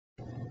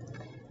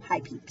Hi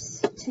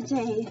peeps.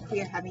 Today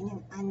we are having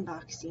an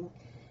unboxing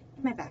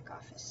in my back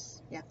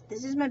office. Yeah,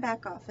 this is my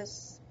back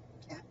office.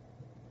 Yeah,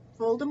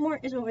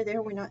 Voldemort is over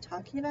there. We're not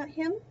talking about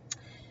him,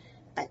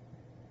 but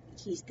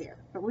he's there.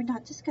 But we're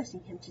not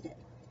discussing him today.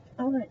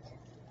 Alright.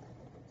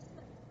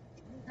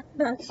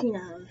 Unboxing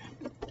of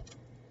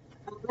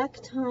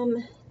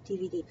Electom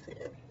DVD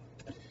player.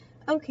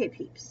 Okay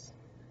peeps,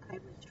 I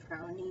was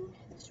frowning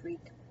this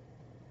week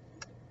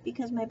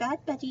because my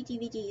Bad Buddy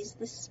DVDs,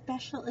 the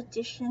special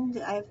edition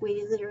that I've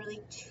waited literally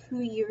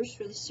 2 years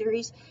for the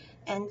series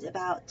and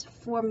about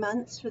 4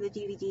 months for the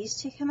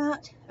DVDs to come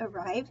out,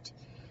 arrived.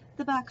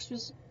 The box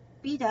was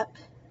beat up,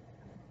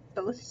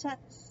 both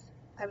sets.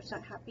 I was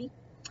not happy.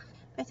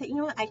 I thought, you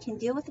know what, I can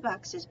deal with the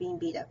boxes being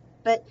beat up.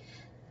 But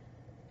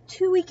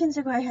 2 weekends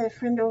ago I had a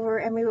friend over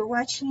and we were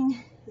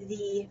watching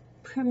the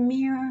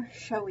premiere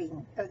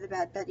showing of the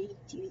Bad Buddy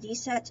DVD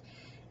set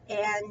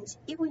and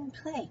it wouldn't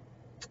play.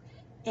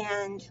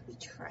 And we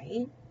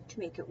tried to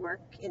make it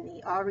work in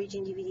the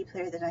all-region DVD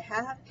player that I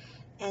have,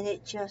 and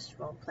it just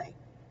won't play.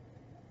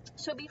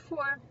 So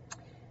before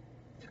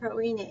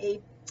throwing a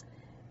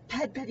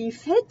Bad Buddy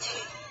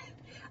fit,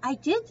 I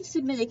did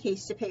submit a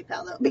case to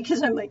PayPal though,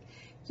 because I'm like,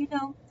 you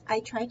know,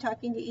 I tried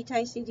talking to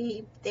Itai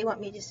CD, they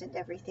want me to send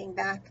everything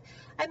back.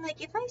 I'm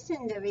like, if I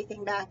send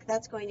everything back,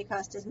 that's going to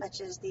cost as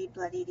much as the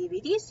bloody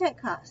DVD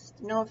set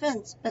cost. No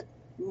offense, but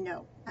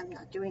no, I'm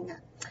not doing that.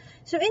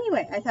 So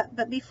anyway, I thought,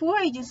 but before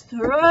I just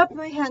throw up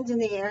my hands in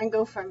the air and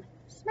go from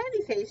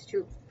smiley face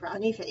to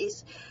frowny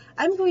face,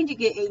 I'm going to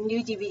get a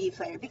new DVD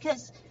player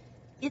because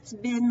it's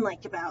been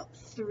like about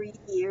 3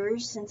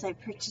 years since I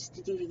purchased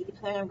a DVD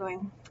player. I'm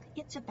going,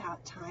 it's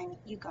about time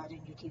you got a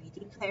new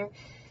DVD player.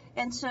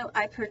 And so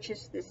I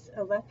purchased this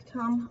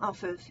Electom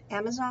off of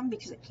Amazon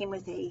because it came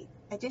with a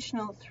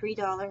additional $3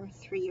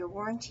 3-year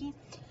warranty.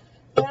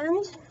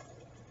 And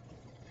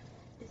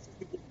this is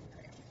the DVD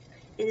player.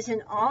 It is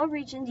an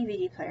all-region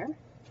DVD player.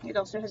 It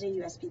also has a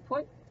USB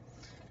port.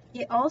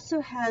 It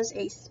also has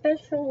a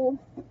special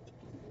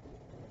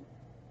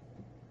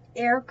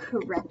air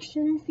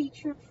correction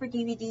feature for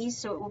DVDs,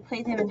 so it will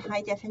play them in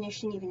high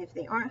definition even if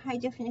they aren't high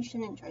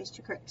definition and tries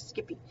to correct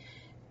Skippy.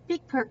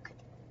 Big perk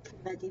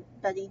for the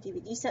Buddy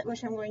DVD set,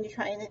 which I'm going to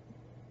try in it.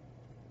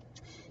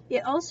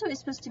 It also is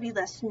supposed to be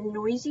less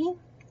noisy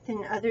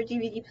than other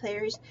DVD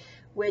players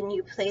when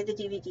you play the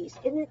DVDs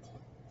in it.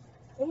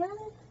 And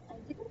I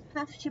didn't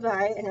have to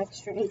buy an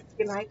extra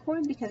HDMI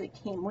cord because it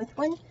came with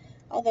one,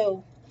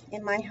 although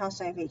in my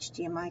house I have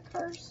HDMI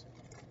cords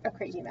a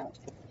crazy amount.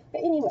 But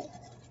anyway,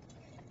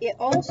 it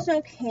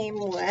also came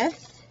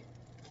with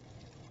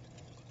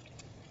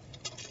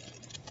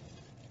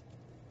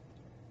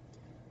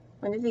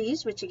one of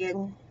these, which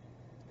again,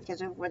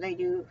 because of what I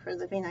do for a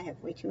living, I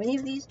have way too many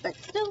of these, but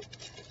still,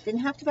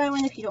 didn't have to buy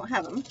one if you don't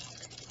have them.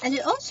 And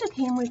it also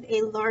came with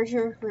a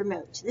larger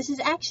remote. This is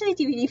actually a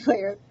DVD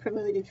player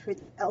promoted for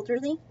the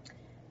elderly,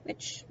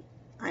 which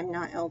I'm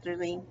not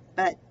elderly,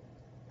 but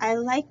I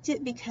liked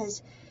it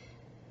because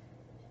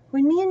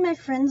when me and my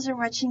friends are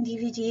watching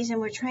DVDs and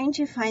we're trying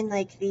to find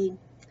like the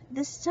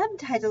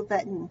subtitle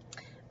button,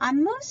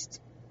 on most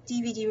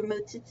DVD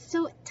remotes it's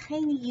so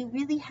tiny you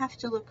really have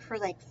to look for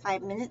like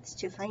 5 minutes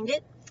to find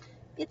it.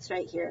 It's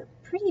right here,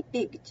 pretty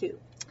big too.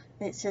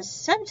 And it says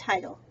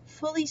subtitle,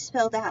 fully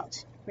spelled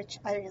out, which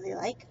I really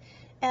like.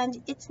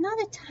 And it's not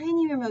a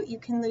tiny remote you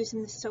can lose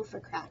in the sofa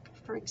crack,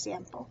 for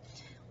example,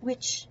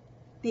 which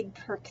big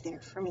perk there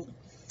for me.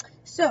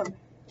 So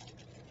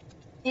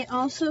it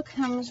also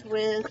comes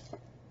with,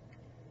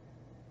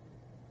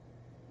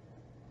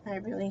 I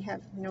really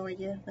have no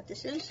idea what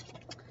this is.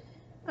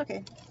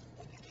 Okay.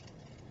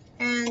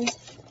 And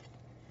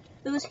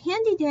those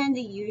handy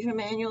dandy user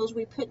manuals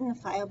we put in the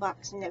file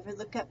box and never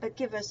look up, but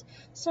give us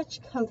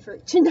such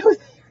comfort to know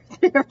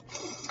they're there.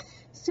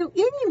 So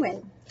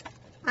anyway,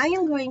 I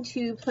am going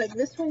to plug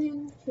this one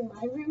into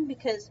my room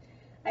because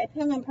I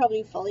plan on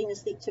probably falling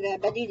asleep to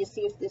Bad Buddy to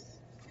see if this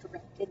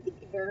corrected the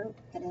error,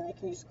 and then I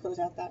can just close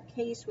out that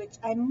case, which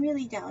I'm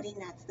really doubting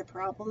that's the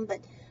problem, but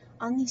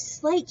on the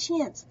slight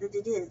chance that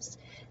it is,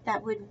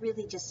 that would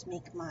really just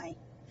make my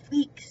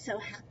week so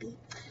happy.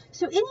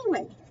 So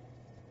anyway,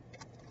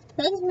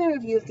 that is my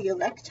review of the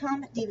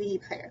Electom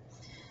DVD player.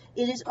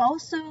 It is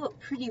also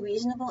pretty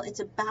reasonable. It's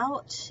a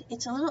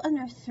little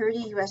under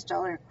 $30 US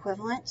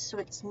equivalent, so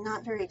it's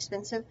not very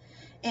expensive.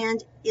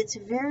 And it's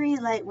very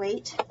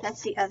lightweight.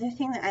 That's the other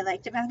thing that I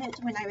liked about it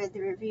when I read the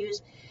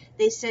reviews.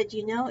 They said,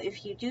 you know,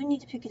 if you do need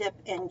to pick it up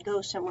and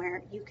go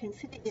somewhere, you can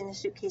fit it in a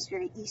suitcase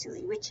very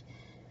easily, which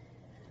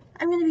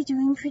I'm going to be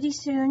doing pretty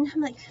soon.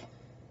 I'm like,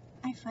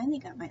 I finally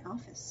got my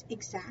office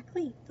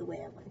exactly the way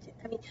I wanted it.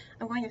 I mean,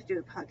 I'm going to have to do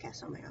a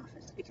podcast on my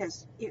office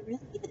because it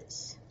really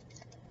is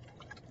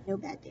no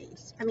bad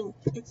days. I mean,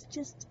 it's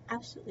just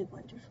absolutely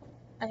wonderful.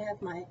 I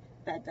have my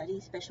Bad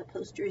Buddy special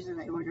posters that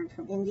I ordered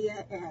from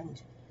India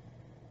and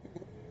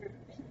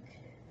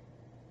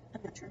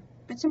I'm not sure,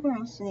 but somewhere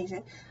else in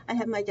Asia. I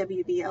have my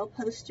WBL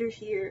poster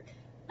here.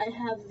 I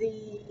have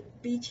the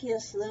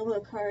BTS Loma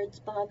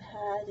cards Bob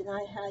had and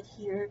I had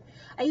here.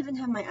 I even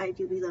have my I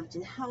Do Be Loved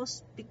in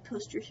House big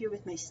poster here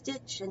with my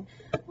Stitch and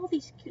all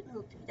these cute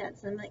little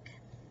doodads. And I'm like,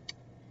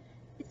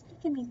 it's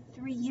taken me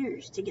 3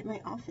 years to get my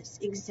office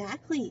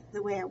exactly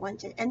the way I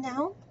want it. And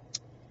now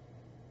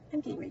I'm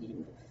getting ready to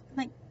move. I'm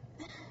like,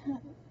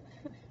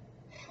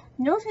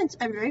 no offense,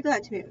 I'm very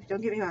glad to move.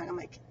 Don't get me wrong. I'm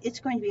like, it's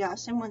going to be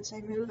awesome. Once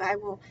I move, I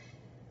will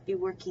be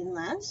working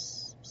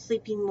less,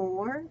 sleeping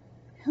more.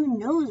 Who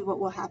knows what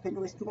will happen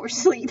with more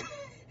sleep.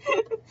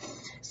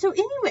 So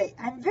anyway,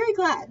 I'm very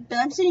glad. But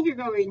I'm sitting here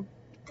going,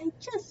 I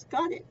just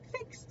got it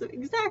fixed the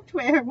exact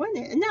way I want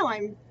it. And now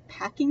I'm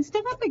packing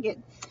stuff up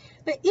again.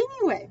 But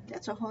anyway,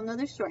 that's a whole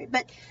nother story.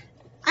 But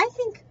I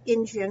think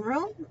in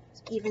general,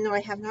 even though I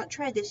have not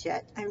tried this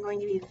yet, I'm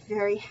going to be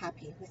very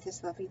happy with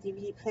this lovely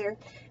DVD player.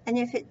 And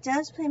if it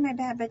does play my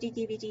Bad Buddy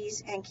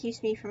DVDs and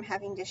keeps me from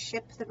having to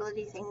ship the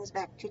bloody things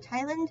back to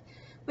Thailand,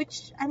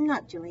 which I'm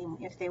not doing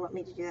if they want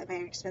me to do that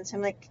very expensive.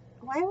 I'm like,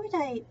 why would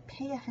I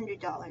pay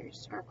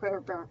 $100 or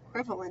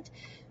equivalent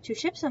to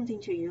ship something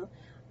to you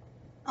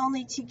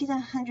only to get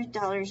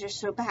 $100 or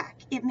so back?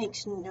 It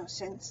makes no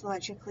sense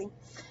logically.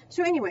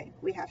 So anyway,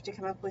 we have to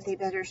come up with a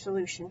better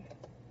solution.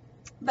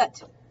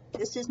 But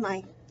this is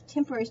my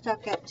temporary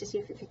stopgap to see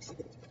if it fixes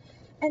it.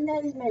 And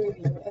that is my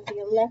review of the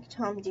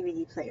Electom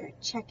DVD player.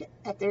 Check it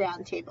at the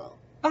round table.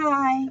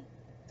 Bye!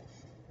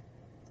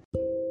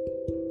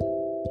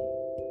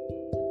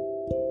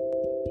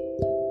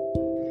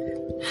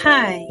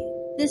 Hi,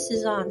 this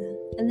is Anna,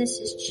 and this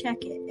is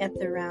Check It at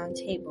the Round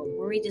Table,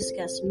 where we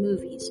discuss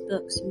movies,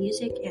 books,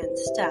 music, and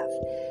stuff.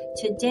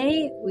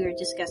 Today, we are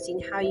discussing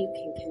how you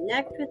can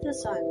connect with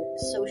us on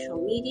social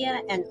media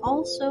and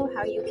also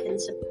how you can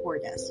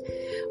support us.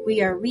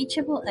 We are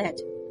reachable at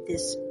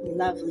this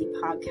lovely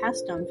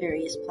podcast on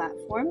various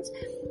platforms.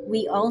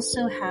 We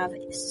also have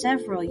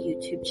several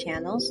YouTube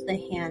channels, The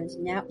Hand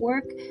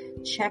Network,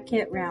 Check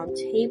It Round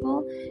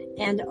Table,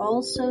 and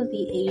also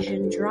the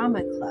Asian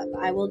Drama Club.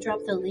 I will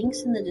drop the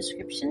links in the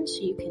description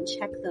so you can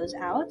check those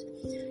out.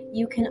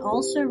 You can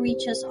also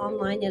reach us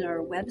online at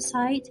our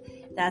website.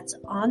 That's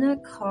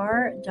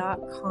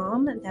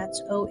onnacarr.com.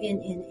 That's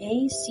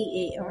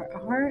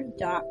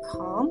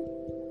ONNACARR.com.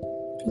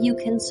 You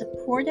can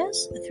support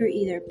us through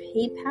either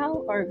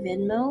PayPal or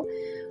Venmo.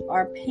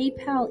 Our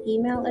PayPal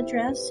email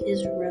address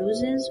is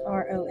roses,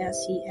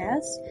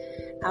 ROSES,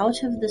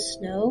 out of the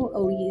snow,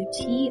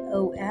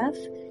 OUTOF,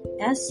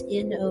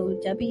 SNOW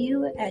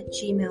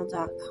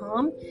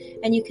 @gmail.com.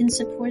 And you can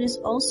support us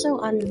also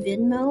on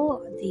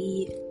Venmo.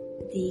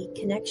 The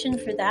connection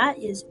for that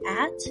is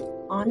at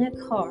Anna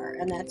Carr,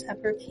 and that's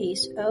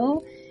uppercase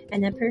O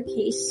and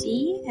uppercase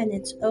C, and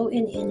it's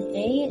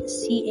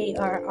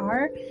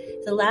ONNACARR.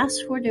 The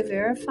last four to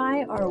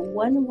verify are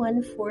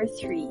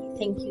 1143.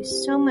 Thank you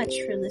so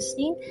much for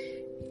listening.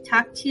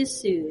 Talk to you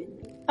soon.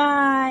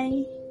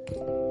 Bye.